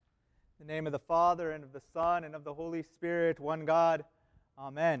In the name of the Father, and of the Son, and of the Holy Spirit, one God.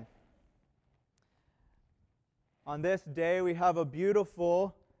 Amen. On this day, we have a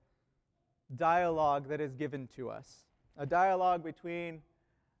beautiful dialogue that is given to us. A dialogue between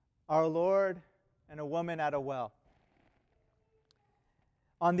our Lord and a woman at a well.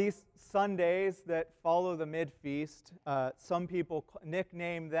 On these Sundays that follow the mid-feast, some people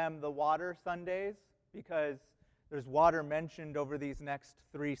nickname them the Water Sundays because there's water mentioned over these next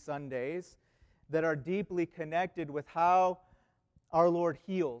 3 Sundays that are deeply connected with how our Lord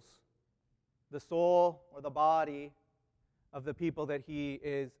heals the soul or the body of the people that He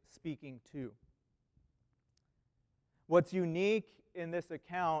is speaking to. What's unique in this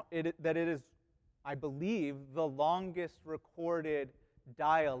account that it is, I believe, the longest recorded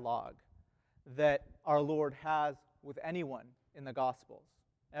dialogue that our Lord has with anyone in the Gospels.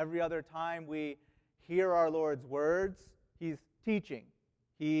 Every other time we hear our Lord's words, He's teaching,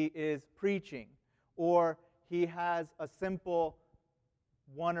 He is preaching, or He has a simple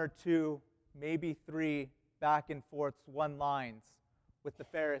 1 or 2, maybe 3 back and forth one-lines with the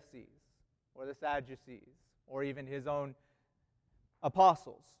Pharisees or the Sadducees or even His own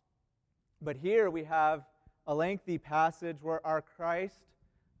apostles. But here we have a lengthy passage where our Christ,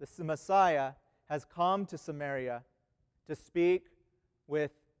 the Messiah, has come to Samaria to speak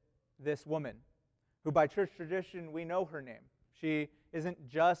with this woman, who by church tradition we know her name. She isn't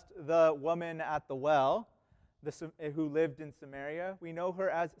just the woman at the well who lived in Samaria. We know her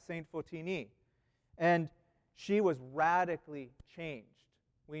as Saint Photini. And she was radically changed.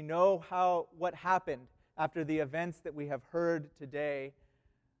 We know what happened after the events that we have heard today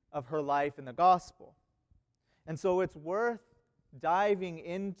of her life in the gospel. And so it's worth diving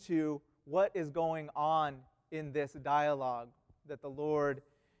into what is going on in this dialogue that the Lord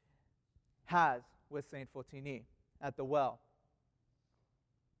has with Saint Photini at the well.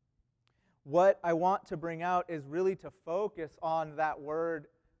 What I want to bring out is really to focus on that word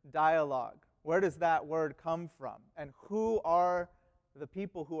dialogue. Where does that word come from? And who are the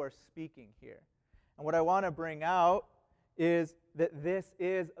people who are speaking here? And what I want to bring out is that this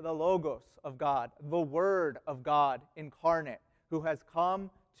is the Logos of God, the Word of God incarnate, who has come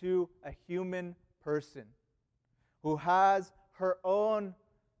to a human person, who has her own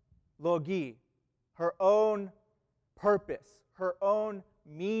logi, her own purpose, her own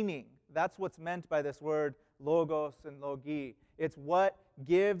meaning. That's what's meant by this word logos and logi. It's what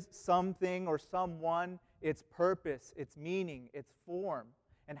gives something or someone its purpose, its meaning, its form,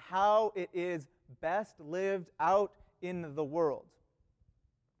 and how it is best lived out in the world.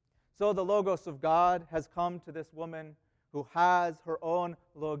 So the Logos of God has come to this woman who has her own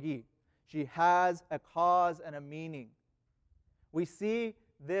logi. She has a cause and a meaning. We see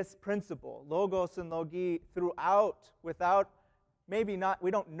this principle, logos and logi, throughout, maybe not, we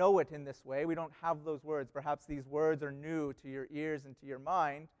don't know it in this way. We don't have those words. Perhaps these words are new to your ears and to your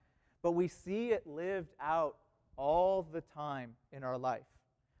mind, but we see it lived out all the time in our life.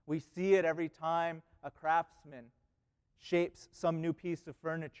 We see it every time a craftsman shapes some new piece of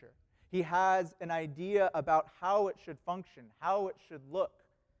furniture. He has an idea about how it should function, how it should look,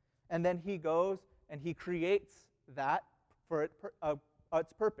 and then he goes and he creates that for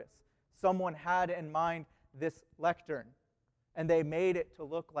its purpose. Someone had in mind this lectern, and they made it to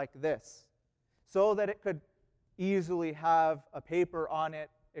look like this, so that it could easily have a paper on it.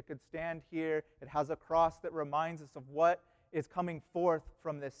 It could stand here. It has a cross that reminds us of what is coming forth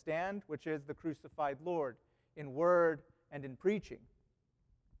from this stand, which is the crucified Lord, in word and in preaching.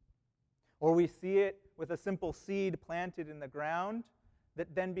 Or we see it with a simple seed planted in the ground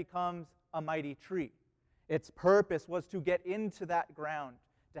that then becomes a mighty tree. Its purpose was to get into that ground,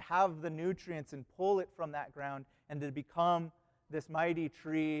 to have the nutrients and pull it from that ground, and to become this mighty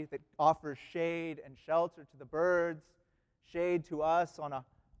tree that offers shade and shelter to the birds, shade to us on a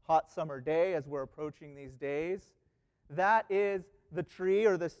hot summer day as we're approaching these days. That is the tree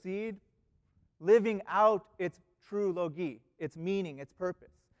or the seed living out its true logi, its meaning, its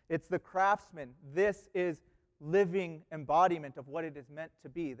purpose. It's the craftsman. This is living embodiment of what it is meant to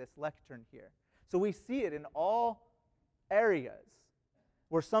be, this lectern here. So we see it in all areas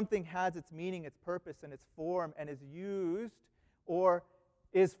where something has its meaning, its purpose, and its form, and is used or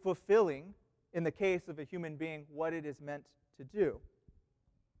is fulfilling, in the case of a human being, what it is meant to do.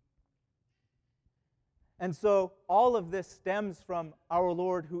 And so all of this stems from our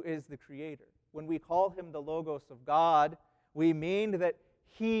Lord, who is the Creator. When we call Him the Logos of God, we mean that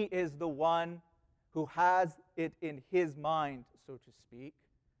He is the one who has it in His mind, so to speak,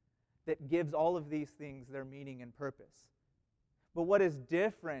 that gives all of these things their meaning and purpose. But what is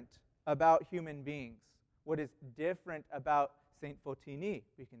different about human beings, what is different about Saint Fotini,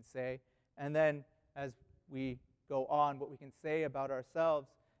 we can say. And then as we go on, what we can say about ourselves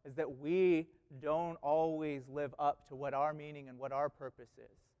is that we don't always live up to what our meaning and what our purpose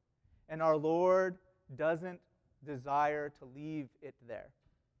is. And our Lord doesn't desire to leave it there.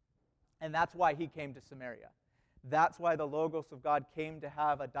 And that's why he came to Samaria. That's why the Logos of God came to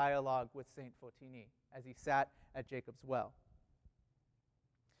have a dialogue with Saint Fotini as he sat at Jacob's well.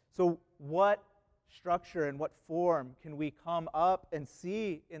 So what structure and what form can we come up and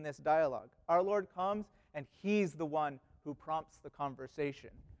see in this dialogue? Our Lord comes and he's the one who prompts the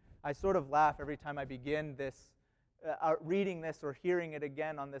conversation. I sort of laugh every time I begin this, reading this or hearing it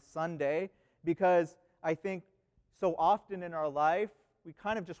again on this Sunday, because I think so often in our life, we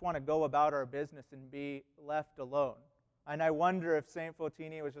kind of just want to go about our business and be left alone. And I wonder if St.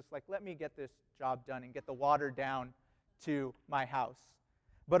 Fotini was just like, let me get this job done and get the water down to my house.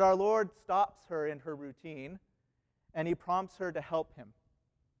 But our Lord stops her in her routine, and he prompts her to help him.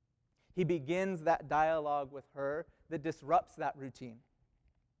 He begins that dialogue with her that disrupts that routine.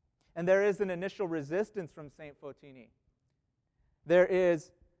 And there is an initial resistance from St. Fotini. There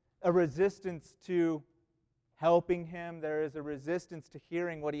is a resistance to helping him. There is a resistance to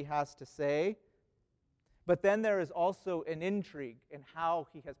hearing what he has to say. But then there is also an intrigue in how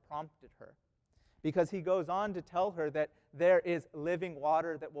he has prompted her, because he goes on to tell her that there is living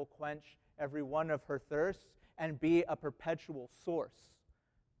water that will quench every one of her thirsts and be a perpetual source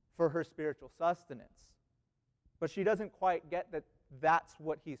for her spiritual sustenance. But she doesn't quite get that that's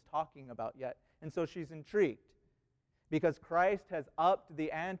what he's talking about yet. And so she's intrigued, because Christ has upped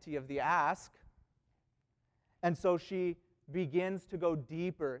the ante of the ask. And so she begins to go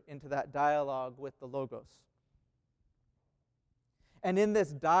deeper into that dialogue with the Logos. And in this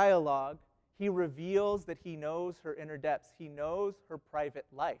dialogue, he reveals that he knows her inner depths. He knows her private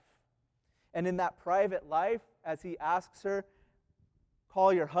life. And in that private life, as he asks her,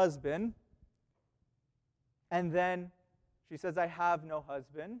 call your husband, and then she says, I have no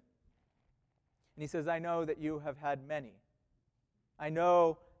husband. And he says, I know that you have had many. I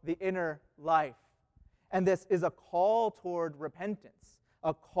know the inner life. And this is a call toward repentance,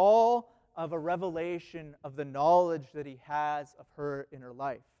 a call of a revelation of the knowledge that he has of her inner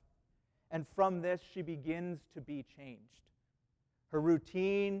life. And from this, she begins to be changed. Her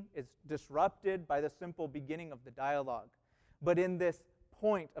routine is disrupted by the simple beginning of the dialogue. But in this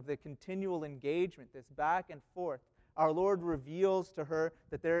point of the continual engagement, this back and forth, our Lord reveals to her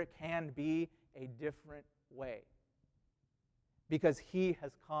that there can be a different way, because he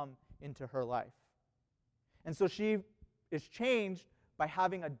has come into her life. And so she is changed by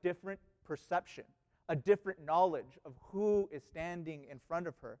having a different perception, a different knowledge of who is standing in front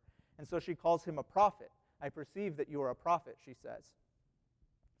of her. And so she calls him a prophet. I perceive that you are a prophet, she says.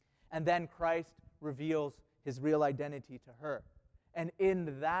 And then Christ reveals his real identity to her. And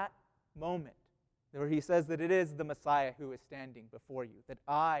in that moment, where he says that it is the Messiah who is standing before you, that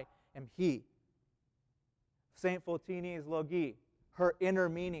I am he, St. Fotini's logi, her inner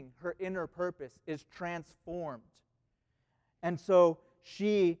meaning, her inner purpose is transformed. And so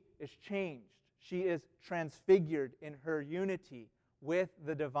she is changed. She is transfigured in her unity with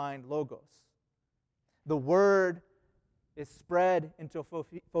the divine Logos. The Word is spread into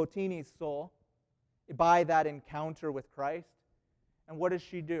Fotini's soul by that encounter with Christ. And what does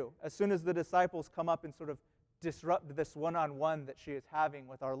she do? As soon as the disciples come up and sort of disrupt this one-on-one that she is having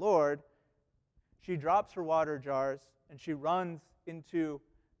with our Lord, she drops her water jars and she runs into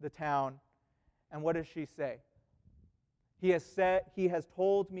the town. And what does she say? He has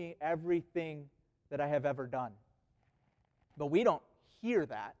told me everything that I have ever done. But we don't hear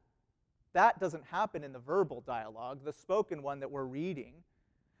that. That doesn't happen in the verbal dialogue, the spoken one that we're reading.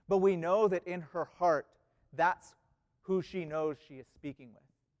 But we know that in her heart, that's who she knows she is speaking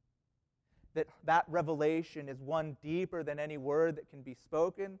with. That revelation is one deeper than any word that can be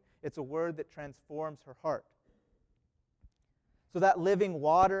spoken. It's a word that transforms her heart. So that living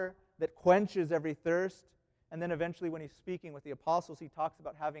water that quenches every thirst, and then eventually when he's speaking with the apostles, he talks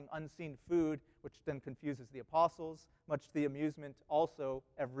about having unseen food, which then confuses the apostles, much to the amusement also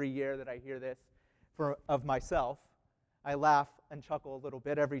every year that I hear this of myself. I laugh and chuckle a little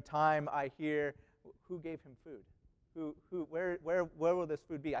bit every time I hear, who gave him food? Where will this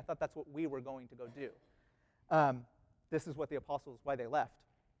food be? I thought that's what we were going to go do. This is what the apostles, why they left.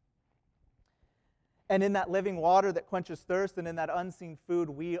 And in that living water that quenches thirst and in that unseen food,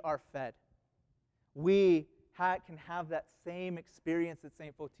 we are fed. We can have that same experience that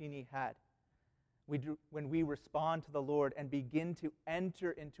St. Fotini had when we respond to the Lord and begin to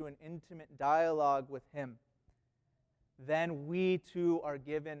enter into an intimate dialogue with him. Then we too are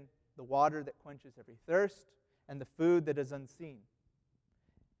given the water that quenches every thirst, and the food that is unseen.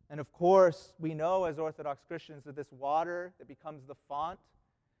 And of course, we know as Orthodox Christians that this water that becomes the font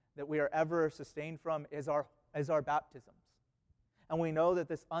that we are ever sustained from is our baptisms. And we know that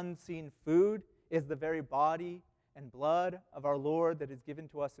this unseen food is the very body and blood of our Lord that is given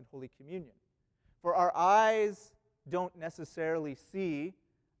to us in Holy Communion. For our eyes don't necessarily see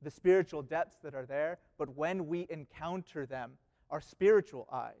the spiritual depths that are there, but when we encounter them, our spiritual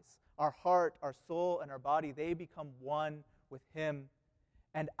eyes, our heart, our soul, and our body, they become one with Him,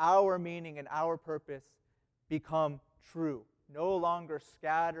 and our meaning and our purpose become true, no longer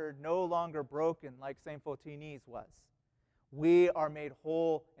scattered, no longer broken like St. Photiny's was. We are made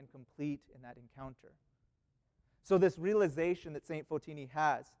whole and complete in that encounter. So this realization that St. Photiny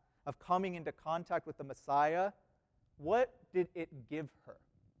has of coming into contact with the Messiah, what did it give her?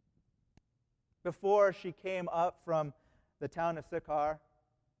 Before she came up from the town of Sychar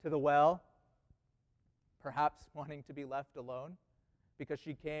to the well, perhaps wanting to be left alone, because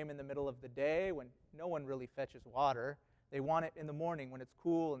she came in the middle of the day when no one really fetches water. They want it in the morning when it's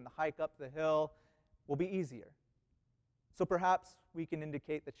cool and the hike up the hill will be easier. So perhaps we can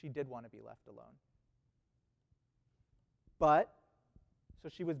indicate that she did want to be left alone. But, so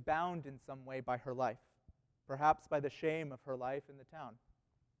she was bound in some way by her life, perhaps by the shame of her life in the town.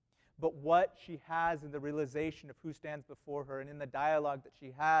 But what she has in the realization of who stands before her and in the dialogue that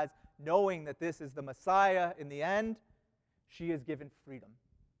she has, knowing that this is the Messiah in the end, she is given freedom.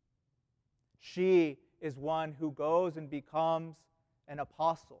 She is one who goes and becomes an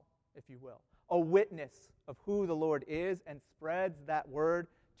apostle, if you will, a witness of who the Lord is, and spreads that word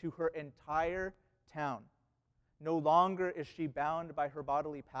to her entire town. No longer is she bound by her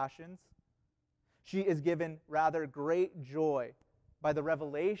bodily passions. She is given rather great joy by the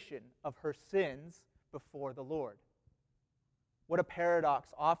revelation of her sins before the Lord. What a paradox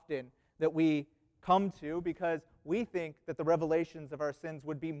often that we come to, because we think that the revelations of our sins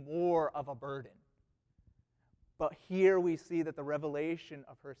would be more of a burden. But here we see that the revelation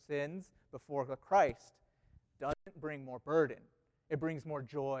of her sins before Christ doesn't bring more burden. It brings more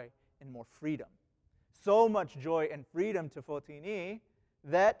joy and more freedom. So much joy and freedom to Photiny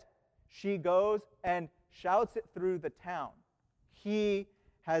that she goes and shouts it through the town. He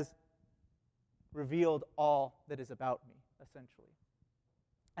has revealed all that is about me, essentially.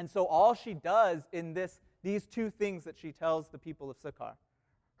 And so all she does in these two things that she tells the people of Sychar,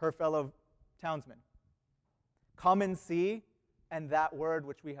 her fellow townsmen, come and see, and that word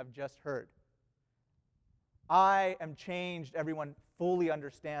which we have just heard. I am changed, everyone fully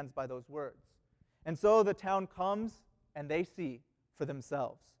understands by those words. And so the town comes and they see for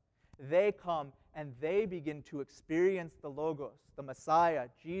themselves. They come and they begin to experience the Logos, the Messiah,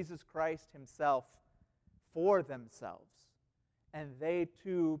 Jesus Christ Himself, for themselves. And they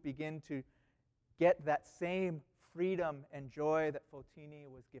too begin to get that same freedom and joy that Photiny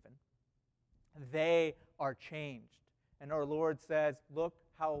was given. They are changed. And our Lord says, look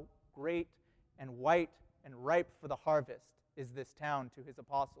how great and white and ripe for the harvest is this town, to His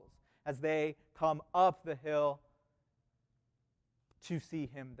apostles, as they come up the hill to see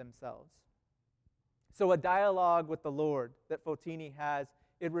Him themselves. So a dialogue with the Lord that Photiny has,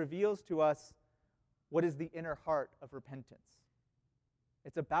 it reveals to us what is the inner heart of repentance.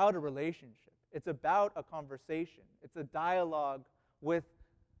 It's about a relationship. It's about a conversation. It's a dialogue with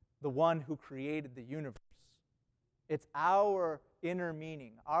the one who created the universe. It's our inner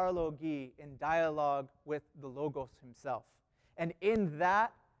meaning, our logi, in dialogue with the Logos Himself. And in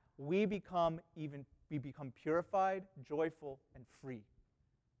that, we become purified, joyful, and free.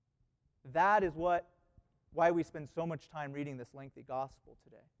 That is why we spend so much time reading this lengthy gospel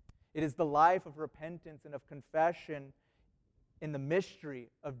today. It is the life of repentance and of confession in the mystery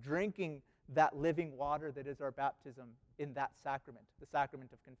of drinking that living water that is our baptism in that sacrament, the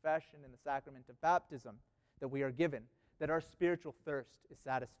sacrament of confession and the sacrament of baptism that we are given, that our spiritual thirst is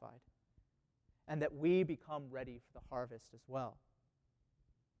satisfied, and that we become ready for the harvest as well.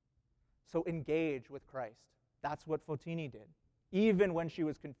 So engage with Christ. That's what Photiny did. Even when she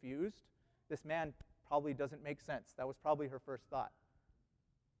was confused, this man probably doesn't make sense. That was probably her first thought.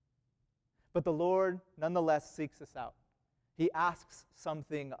 But the Lord nonetheless seeks us out. He asks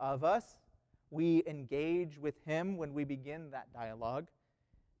something of us. We engage with Him when we begin that dialogue,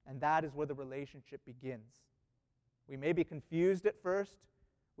 and that is where the relationship begins. We may be confused at first.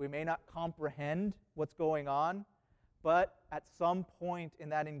 We may not comprehend what's going on, but at some point in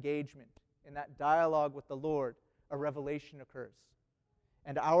that engagement, in that dialogue with the Lord, a revelation occurs.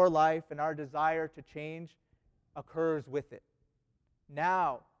 And our life and our desire to change occurs with it.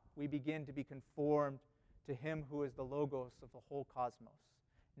 Now we begin to be conformed to Him who is the Logos of the whole cosmos.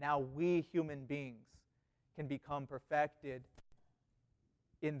 Now we human beings can become perfected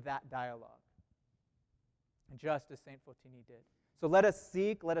in that dialogue, just as St. Fotini did. So let us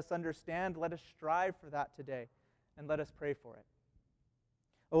seek, let us understand, let us strive for that today, and let us pray for it.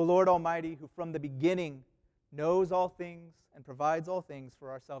 O Lord Almighty, who from the beginning knows all things and provides all things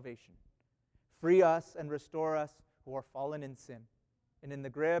for our salvation, free us and restore us who are fallen in sin and in the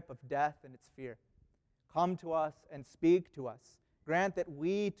grip of death and its fear. Come to us and speak to us. Grant that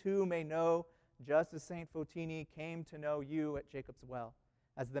we too may know, just as St. Fotini came to know you at Jacob's well,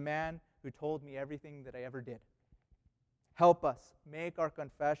 as the man who told me everything that I ever did. Help us make our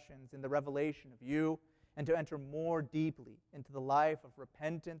confessions in the revelation of you and to enter more deeply into the life of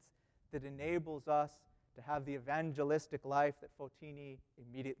repentance that enables us to have the evangelistic life that Fotini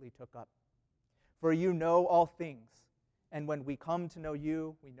immediately took up. For you know all things, and when we come to know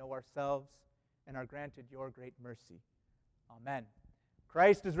you, we know ourselves and are granted your great mercy. Amen.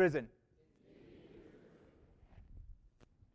 Christ is risen.